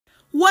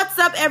What's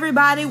up,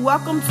 everybody?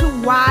 Welcome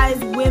to Wise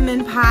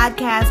Women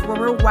Podcast, where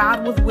we're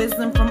wild with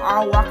wisdom from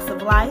all walks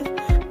of life.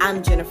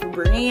 I'm Jennifer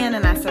Brienne,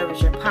 and I serve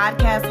as your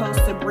podcast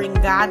host to bring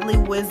godly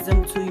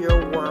wisdom to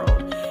your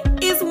world.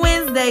 It's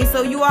Wednesday,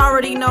 so you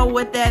already know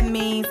what that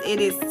means. It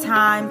is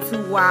time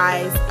to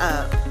wise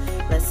up.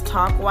 Let's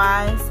talk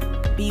wise,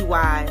 be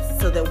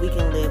wise, so that we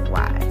can live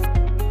wise.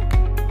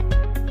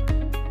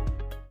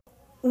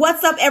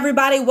 What's up,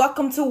 everybody?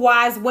 Welcome to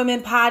Wise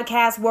Women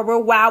Podcast, where we're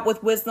wild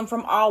with wisdom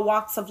from all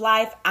walks of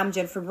life. I'm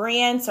Jennifer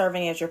Brienne,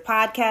 serving as your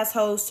podcast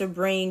host to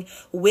bring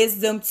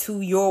wisdom to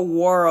your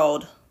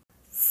world.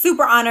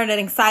 Super honored and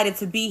excited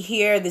to be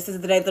here. This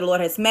is the day that the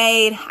Lord has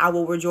made. I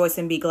will rejoice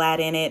and be glad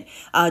in it.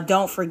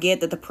 Don't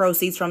forget that the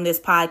proceeds from this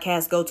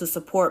podcast go to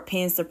support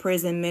Pens to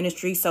Prison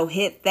Ministry. So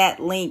hit that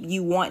link.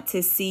 You want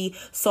to see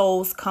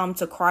souls come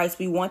to Christ.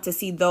 We want to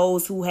see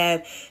those who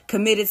have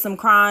committed some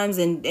crimes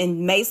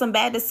and made some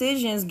bad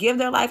decisions give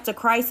their life to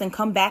Christ and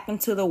come back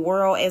into the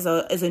world as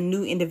a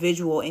new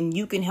individual. And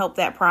you can help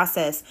that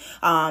process.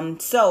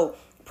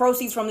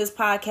 Proceeds from this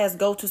podcast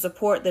go to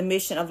support the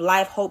mission of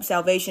life, hope,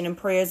 salvation, and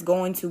prayers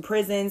going to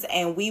prisons,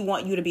 and we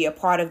want you to be a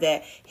part of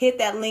that. Hit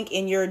that link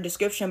in your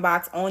description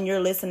box on your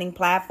listening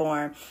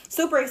platform.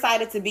 Super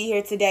excited to be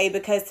here today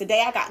because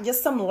today I got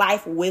just some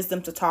life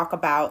wisdom to talk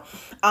about.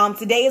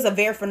 Today is a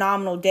very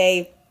phenomenal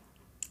day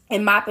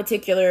in my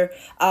particular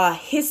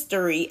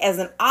history as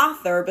an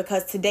author,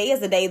 because today is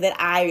the day that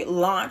I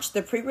launched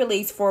the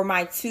pre-release for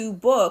my two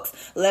books,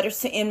 Letters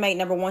to Inmate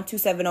number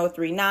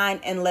 127039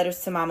 and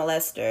Letters to My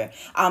Molester.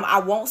 I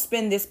won't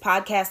spend this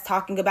podcast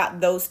talking about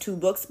those two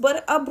books,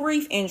 but a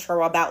brief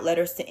intro about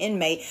Letters to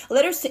Inmate.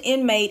 Letters to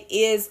Inmate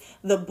is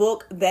the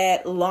book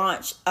that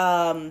launched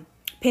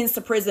Pens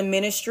to Prison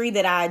Ministry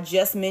that I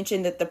just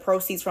mentioned that the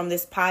proceeds from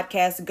this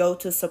podcast go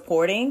to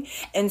supporting.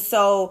 And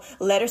so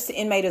Letters to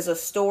Inmate is a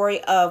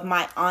story of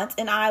my aunt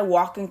and I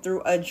walking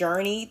through a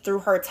journey through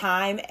her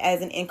time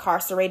as an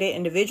incarcerated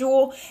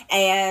individual.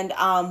 And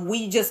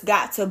we just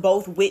got to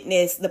both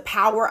witness the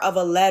power of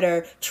a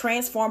letter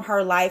transform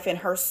her life and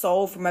her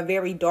soul from a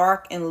very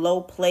dark and low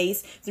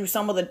place through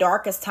some of the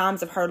darkest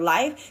times of her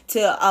life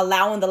to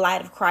allowing the light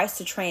of Christ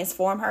to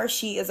transform her.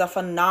 She is a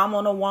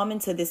phenomenal woman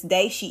to this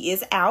day. She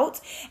is out.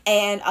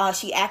 And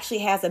she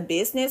actually has a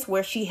business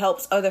where she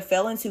helps other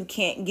felons who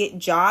can't get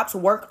jobs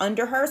work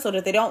under her so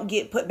that they don't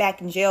get put back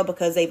in jail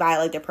because they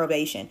violate their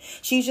probation.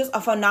 She's just a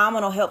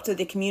phenomenal help to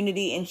the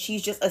community, and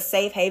she's just a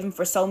safe haven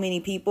for so many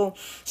people.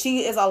 She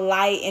is a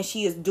light, and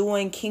she is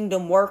doing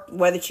kingdom work,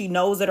 whether she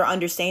knows it or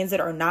understands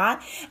it or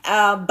not.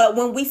 But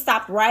when we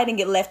stopped writing,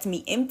 it left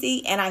me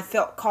empty, and I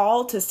felt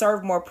called to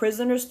serve more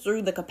prisoners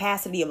through the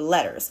capacity of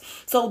letters.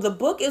 So the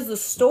book is the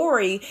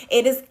story.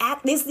 It's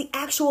the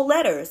actual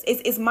letters.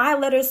 It's my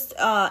letters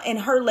and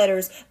her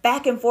letters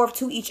back and forth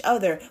to each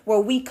other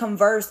where we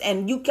conversed,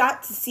 and you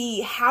got to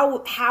see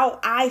how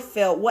I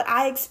felt, what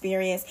I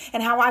experienced,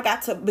 and how I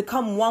got to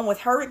become one with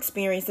her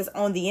experiences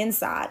on the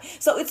inside.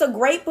 So it's a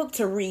great book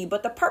to read,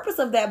 but the purpose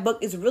of that book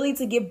is really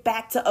to give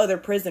back to other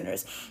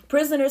prisoners.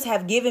 Prisoners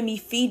have given me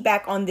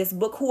feedback on this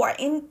book who are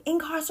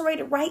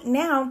incarcerated right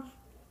now.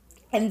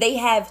 And they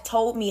have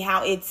told me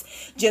how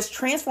it's just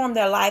transformed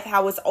their life,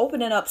 how it's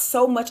opening up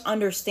so much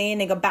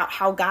understanding about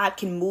how God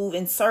can move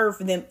and serve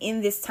them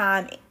in this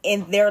time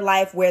in their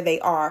life where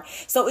they are.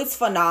 So it's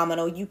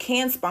phenomenal. You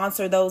can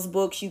sponsor those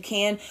books. You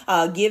can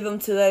give them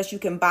to us. You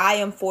can buy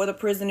them for the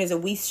prisoners,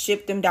 and we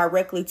ship them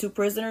directly to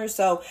prisoners.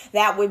 So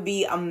that would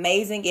be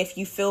amazing if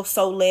you feel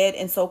so led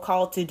and so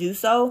called to do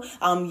so.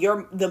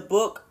 The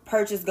book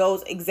purchase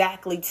goes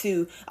exactly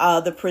to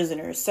the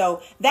prisoners.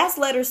 So that's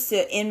Letters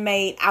to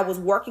Inmate. I was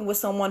working with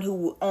someone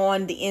who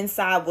on the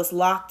inside was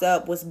locked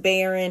up, was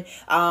barren,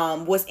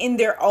 was in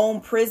their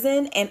own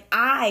prison. And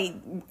I,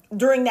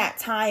 during that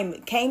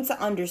time, came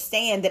to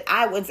understand that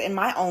I was in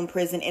my own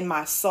prison in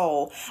my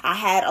soul. I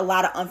had a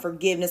lot of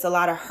unforgiveness, a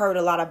lot of hurt,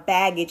 a lot of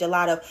baggage, a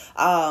lot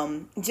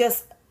of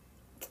just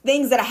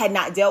things that I had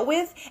not dealt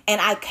with, and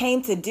I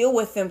came to deal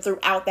with them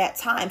throughout that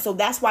time. So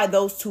that's why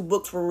those two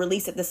books were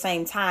released at the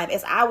same time.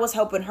 As I was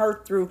helping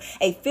her through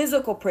a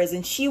physical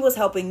prison, she was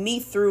helping me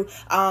through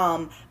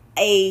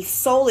a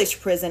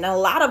soulish prison. And a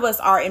lot of us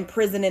are in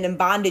prison and in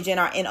bondage in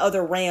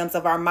other realms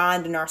of our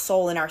mind and our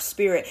soul and our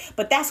spirit.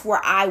 But that's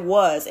where I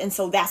was. And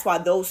so that's why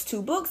those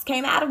two books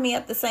came out of me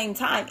at the same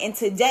time. And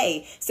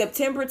today,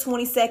 September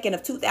 22nd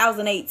of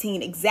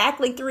 2018,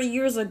 exactly 3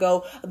 years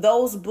ago,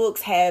 those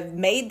books have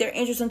made their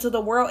entrance into the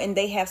world, and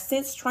they have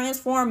since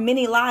transformed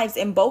many lives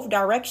in both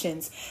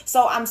directions.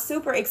 So I'm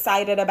super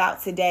excited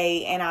about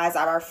today. And as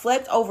I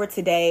reflect over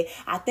today,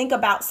 I think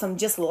about some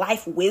just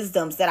life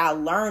wisdoms that I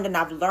learned, and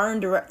I've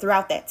learned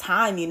throughout that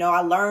time. You know, I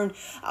learned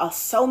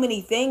so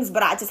many things,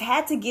 but I just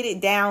had to get it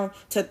down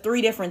to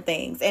 3 different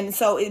things. And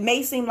so it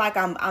may seem like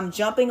I'm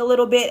jumping a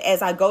little bit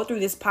as I go through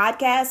this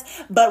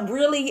podcast, but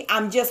really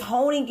I'm just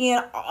honing in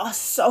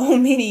so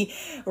many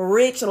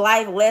rich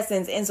life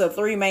lessons into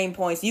 3 main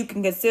points. You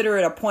can consider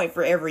it a point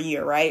for every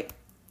year, right?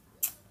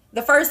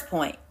 The first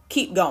point,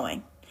 keep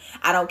going.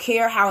 I don't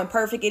care how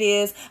imperfect it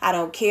is. I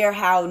don't care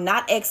how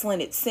not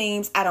excellent it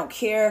seems. I don't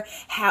care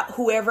how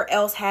whoever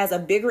else has a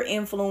bigger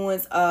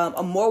influence,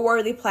 a more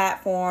worthy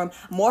platform,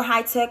 more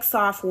high-tech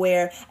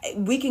software.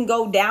 We can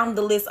go down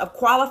the list of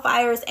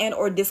qualifiers and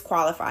or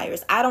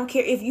disqualifiers. I don't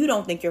care if you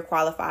don't think you're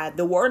qualified.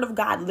 The word of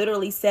God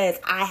literally says,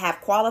 I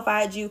have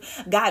qualified you.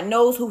 God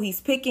knows who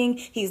he's picking.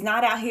 He's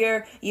not out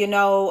here,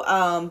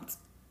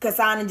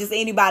 assigning just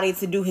anybody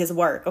to do his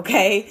work.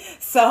 Okay.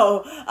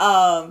 So,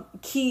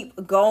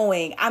 keep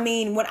going. I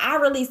mean, when I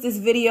released this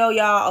video,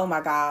 y'all, oh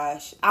my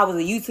gosh, I was a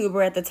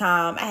YouTuber at the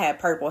time. I had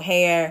purple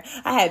hair.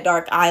 I had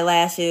dark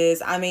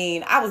eyelashes. I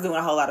mean, I was doing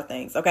a whole lot of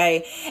things.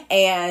 Okay.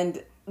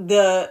 And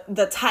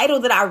the title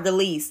that I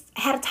released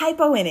had a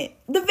typo in it.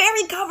 The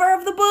very cover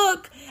of the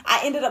book.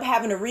 I ended up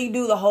having to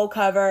redo the whole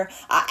cover.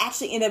 I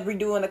actually ended up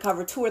redoing the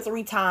cover 2 or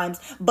 3 times,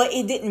 but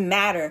it didn't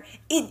matter.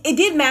 It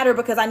did matter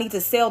because I need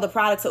to sell the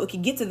product so it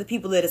could get to the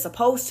people that it's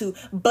supposed to.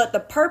 But the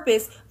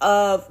purpose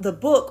of the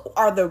book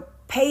are the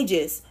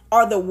pages,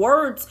 are the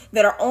words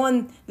that are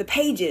on the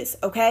pages.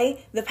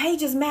 Okay. The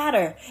pages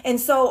matter. And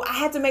so I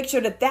had to make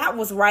sure that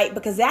was right,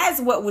 because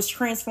that's what was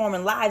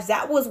transforming lives.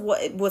 That was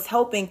what was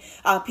helping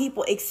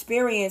people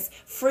experience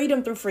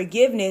freedom through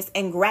forgiveness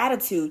and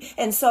gratitude.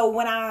 And so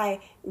when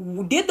I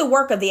did the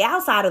work of the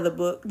outside of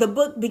the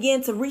book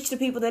began to reach the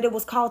people that it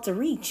was called to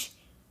reach.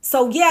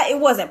 So yeah, it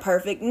wasn't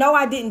perfect. No,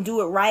 I didn't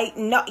do it right.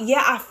 No,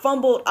 yeah, I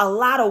fumbled a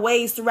lot of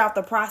ways throughout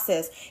the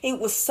process. It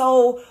was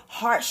so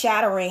heart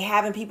shattering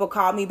having people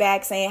call me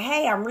back saying,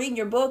 hey, I'm reading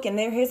your book and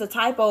here's a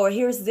typo or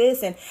here's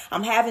this. And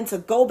I'm having to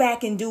go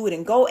back and do it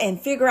and go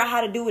and figure out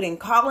how to do it and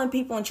calling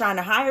people and trying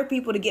to hire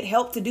people to get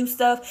help to do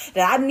stuff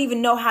that I didn't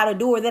even know how to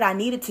do, or that I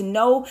needed to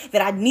know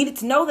that I needed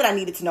to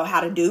know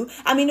how to do.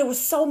 I mean, there were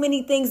so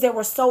many things that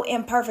were so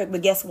imperfect,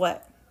 but guess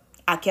what?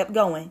 I kept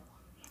going.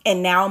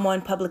 And now I'm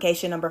on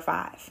publication number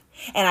 5.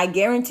 And I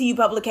guarantee you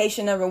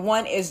publication number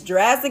 1 is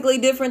drastically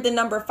different than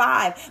number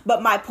 5.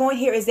 But my point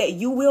here is that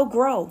you will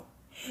grow.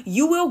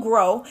 You will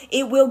grow.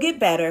 It will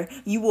get better.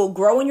 You will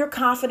grow in your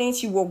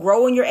confidence. You will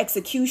grow in your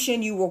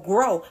execution. You will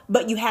grow,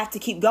 but you have to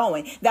keep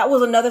going. That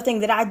was another thing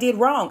that I did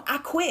wrong. I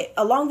quit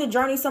along the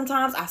journey.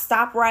 Sometimes I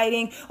stopped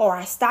writing, or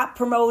I stopped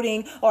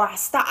promoting, or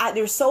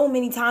there's so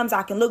many times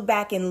I can look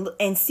back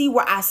and see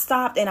where I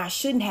stopped and I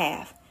shouldn't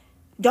have.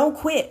 Don't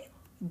quit.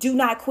 Do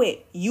not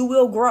quit. You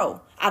will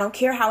grow. I don't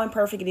care how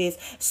imperfect it is.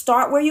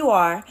 Start where you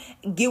are.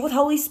 Get with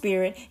Holy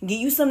Spirit. Get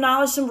you some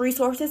knowledge, some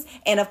resources,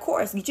 and of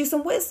course, get you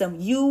some wisdom.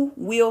 You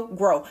will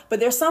grow. But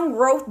there's some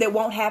growth that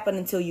won't happen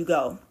until you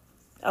go.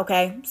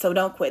 Okay, so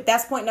don't quit.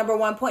 That's point number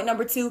 1. Point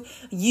number 2,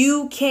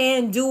 you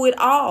can do it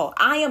all.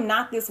 I am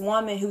not this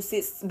woman who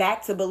sits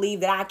back to believe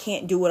that I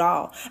can't do it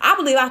all. I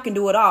believe I can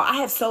do it all. I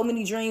have so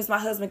many dreams. My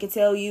husband can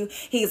tell you.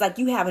 He's like,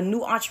 you have a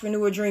new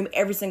entrepreneur dream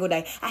every single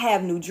day. I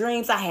have new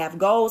dreams. I have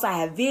goals. I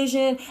have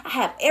vision. I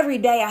have every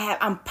day.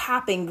 I'm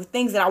popping with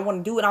things that I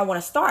want to do and I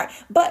want to start.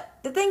 But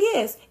the thing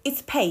is,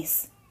 it's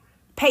pace.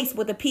 Pace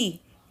with a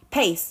P.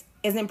 Pace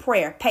is in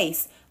prayer.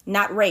 Pace,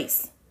 not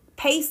race.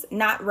 Pace,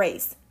 not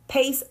race.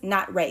 Pace,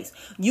 not race.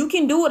 You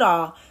can do it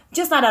all,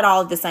 just not at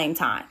all at the same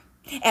time.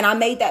 And I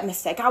made that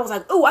mistake. I was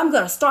like, oh, I'm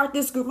going to start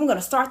this group. I'm going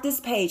to start this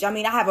page. I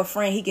mean, I have a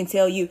friend, he can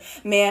tell you,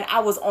 man, I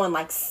was on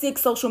like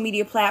 6 social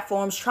media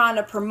platforms trying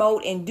to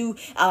promote and do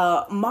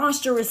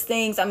monstrous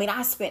things. I mean,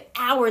 I spent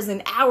hours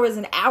and hours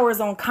and hours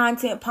on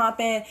content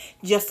pumping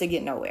just to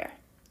get nowhere.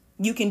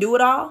 You can do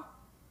it all,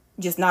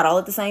 just not all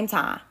at the same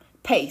time.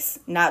 Pace,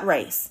 not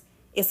race.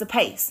 It's a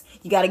pace.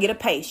 You got to get a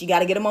pace. You got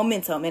to get a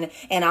momentum. And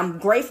I'm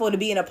grateful to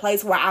be in a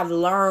place where I've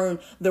learned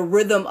the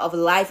rhythm of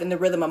life and the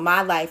rhythm of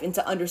my life, and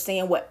to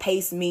understand what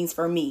pace means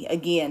for me.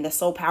 Again, that's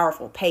so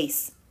powerful.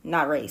 Pace,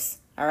 not race.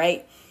 All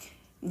right.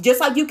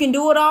 Just like you can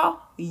do it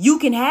all, you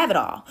can have it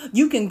all.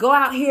 You can go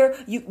out here.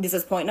 This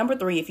is point number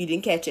 3. If you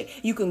didn't catch it,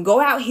 you can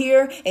go out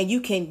here and you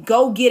can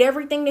go get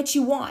everything that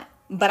you want.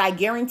 But I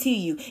guarantee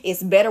you,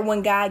 it's better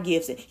when God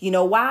gives it. You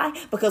know why?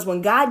 Because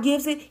when God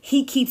gives it,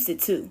 he keeps it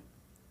too.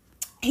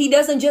 He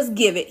doesn't just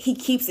give it, he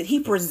keeps it, he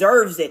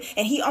preserves it.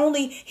 And he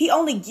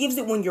only gives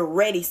it when you're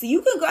ready. So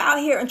you can go out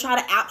here and try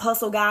to out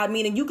hustle God,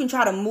 meaning you can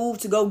try to move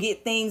to go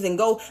get things and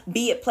go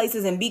be at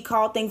places and be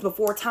called things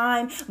before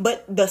time.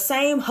 But the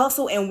same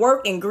hustle and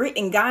work and grit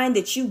and grind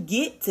that you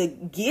get to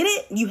get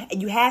it,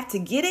 you have to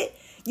get it.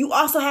 You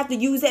also have to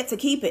use that to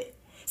keep it.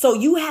 So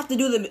you have to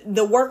do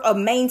the work of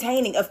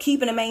maintaining, of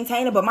keeping and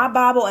maintaining. But my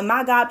Bible and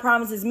my God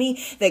promises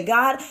me that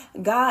God,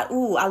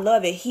 I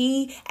love it.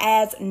 He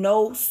adds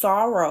no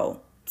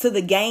sorrow to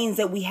the gains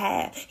that we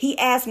have. He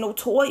adds no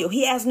toil.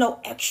 He adds no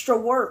extra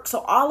work.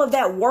 So all of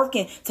that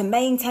working to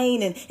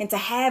maintain and to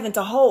have and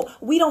to hold,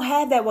 we don't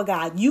have that with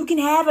God. You can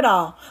have it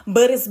all,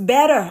 but it's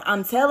better,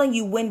 I'm telling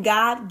you, when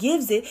God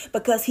gives it,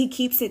 because he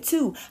keeps it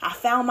too. I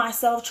found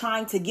myself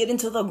trying to get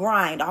into the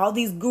grind. All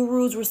these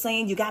gurus were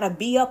saying you got to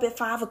be up at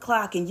 5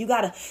 o'clock and you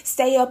got to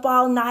stay up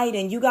all night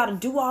and you got to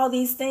do all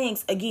these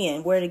things.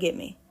 Again, where to get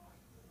me?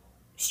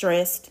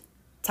 Stressed,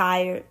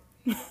 tired.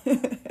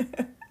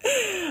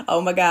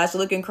 Oh my gosh,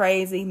 looking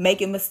crazy,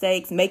 making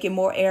mistakes, making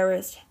more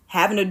errors,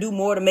 having to do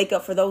more to make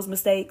up for those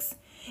mistakes.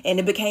 And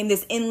it became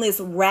this endless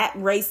rat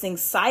racing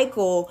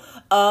cycle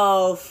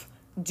of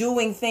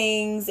doing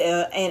things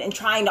and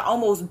trying to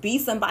almost be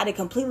somebody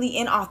completely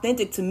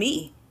inauthentic to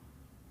me.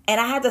 And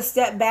I had to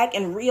step back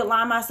and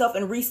realign myself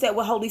and reset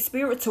with Holy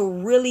Spirit to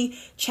really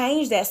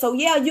change that. So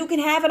yeah, you can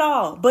have it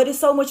all, but it's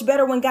so much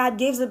better when God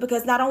gives it,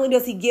 because not only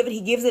does he give it,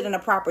 he gives it in a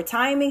proper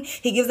timing.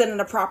 He gives it in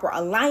a proper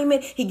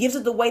alignment. He gives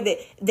it the way that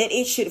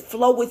it should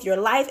flow with your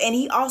life. And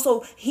he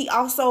also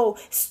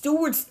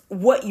stewards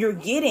what you're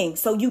getting.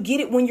 So you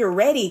get it when you're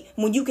ready,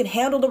 when you can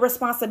handle the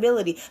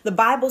responsibility. The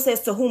Bible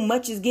says, to whom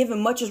much is given,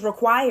 much is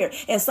required.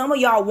 And some of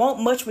y'all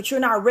want much, but you're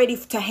not ready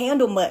to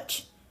handle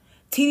much.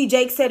 T.D.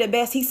 Jakes said it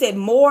best. He said,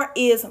 more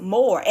is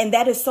more. And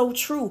that is so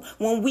true.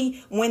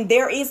 When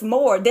there is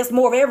more, there's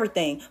more of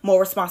everything. More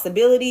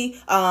responsibility,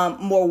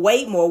 more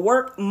weight, more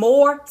work.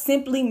 More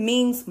simply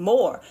means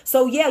more.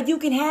 So yeah, you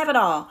can have it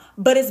all,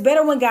 but it's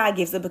better when God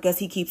gives it, because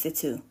he keeps it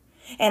too.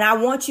 And I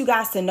want you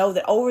guys to know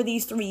that over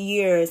these 3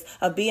 years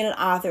of being an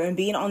author and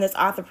being on this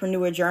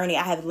entrepreneur journey,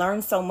 I have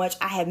learned so much.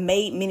 I have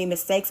made many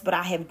mistakes, but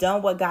I have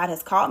done what God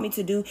has called me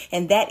to do.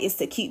 And that is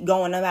to keep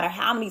going. No matter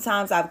how many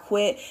times I've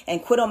quit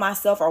on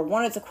myself or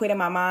wanted to quit in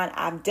my mind,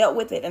 I've dealt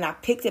with it and I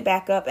picked it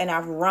back up and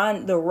I've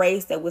run the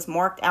race that was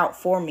marked out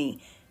for me.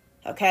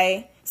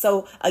 Okay.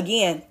 So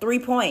again, 3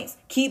 points.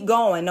 Keep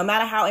going. No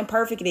matter how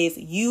imperfect it is,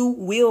 you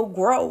will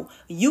grow.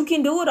 You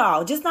can do it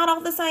all, just not all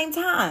at the same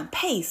time.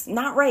 Pace,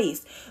 not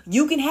race.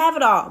 You can have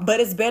it all, but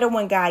it's better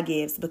when God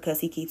gives,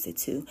 because he keeps it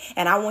too.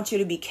 And I want you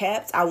to be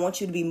kept. I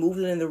want you to be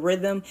moving in the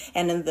rhythm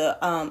and in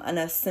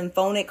a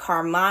symphonic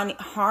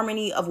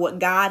harmony of what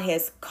God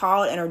has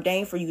called and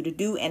ordained for you to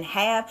do and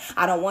have.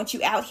 I don't want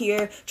you out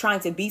here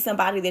trying to be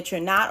somebody that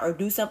you're not or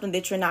do something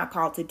that you're not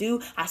called to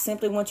do. I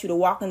simply want you to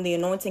walk in the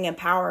anointing and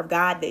power of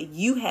God that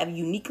you have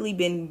uniquely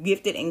been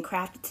gifted and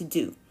crafted to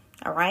do.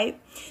 All right.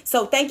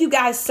 So thank you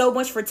guys so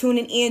much for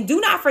tuning in. Do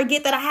not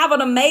forget that I have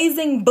an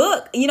amazing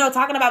book,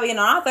 talking about being an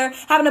author.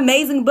 I have an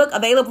amazing book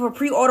available for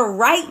pre-order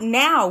right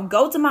now.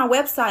 Go to my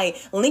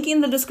website, link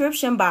in the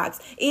description box.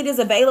 It is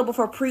available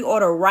for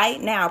pre-order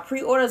right now.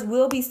 Pre-orders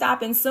will be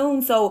stopping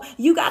soon. So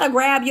you got to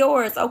grab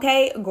yours.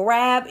 Okay.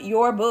 Grab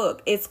your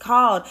book. It's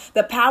called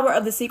The Power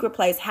of the Secret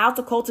Place: How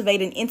to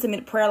Cultivate an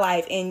Intimate Prayer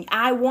Life. And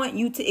I want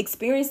you to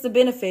experience the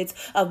benefits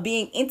of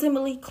being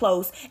intimately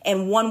close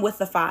and one with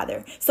the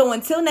Father. So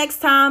until next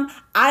time,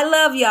 I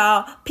love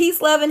y'all.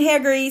 Peace, love, and hair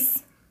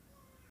grease.